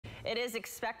It is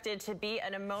expected to be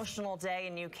an emotional day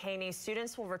in New Caney.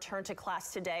 Students will return to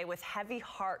class today with heavy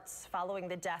hearts following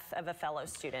the death of a fellow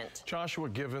student. Joshua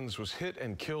Givens was hit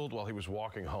and killed while he was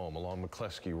walking home along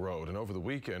McCleskey Road. And over the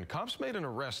weekend, cops made an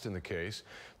arrest in the case.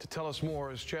 To tell us more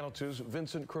is Channel 2's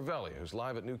Vincent Crivelli, who's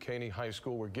live at New Caney High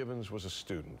School where Givens was a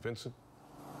student. Vincent?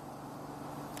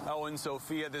 Oh, and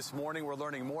Sophia, this morning we're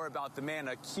learning more about the man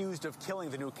accused of killing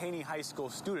the New Caney High School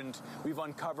student. We've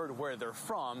uncovered where they're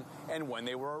from and when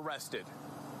they were arrested.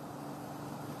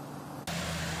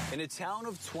 In a town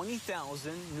of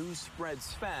 20,000, news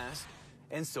spreads fast,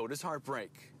 and so does heartbreak.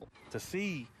 To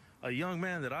see a young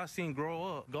man that I seen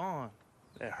grow up gone,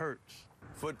 that hurts.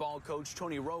 Football coach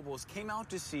Tony Robles came out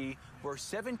to see where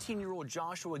 17-year-old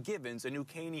Joshua Givens, a New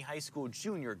Caney High School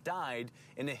junior, died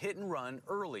in a hit and run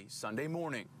early Sunday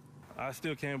morning. I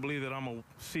still can't believe that I'm going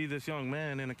to see this young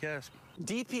man in a casket.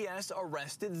 DPS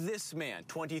arrested this man,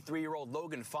 23-year-old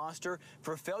Logan Foster,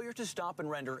 for failure to stop and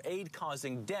render aid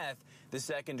causing death. The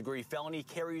second-degree felony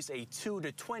carries a 2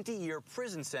 to 20-year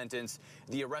prison sentence.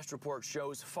 The arrest report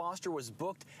shows Foster was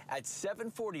booked at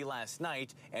 7:40 last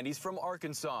night, and he's from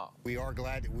Arkansas. We are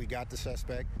glad that we got the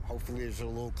suspect. Hopefully there's a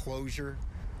little closure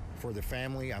for the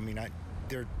family. I mean,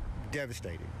 they're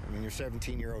devastated. I mean, their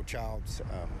 17-year-old child's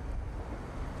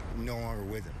no longer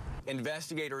with him.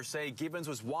 Investigators say Givens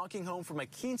was walking home from a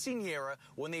quinceañera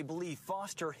when they believe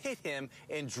Foster hit him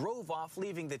and drove off,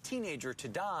 leaving the teenager to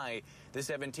die. The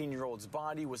 17-year-old's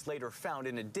body was later found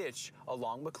in a ditch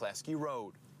along McCleskey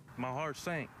Road. My heart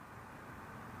sank.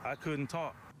 I couldn't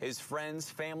talk. His friends,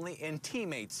 family, and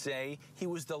teammates say he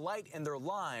was the light in their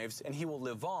lives, and he will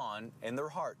live on in their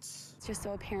hearts. It's just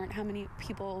so apparent how many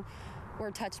people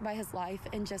were touched by his life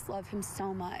and just love him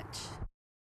so much.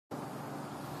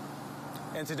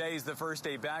 And today is the first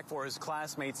day back for his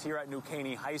classmates here at New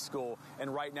Caney High School.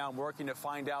 And right now I'm working to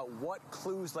find out what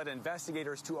clues led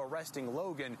investigators to arresting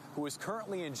Logan, who is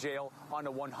currently in jail on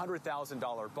a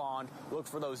 $100,000 bond. Look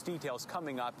for those details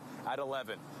coming up at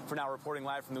 11. For now, reporting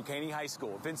live from New Caney High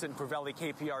School, Vincent Crivelli,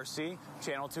 KPRC,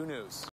 Channel 2 News.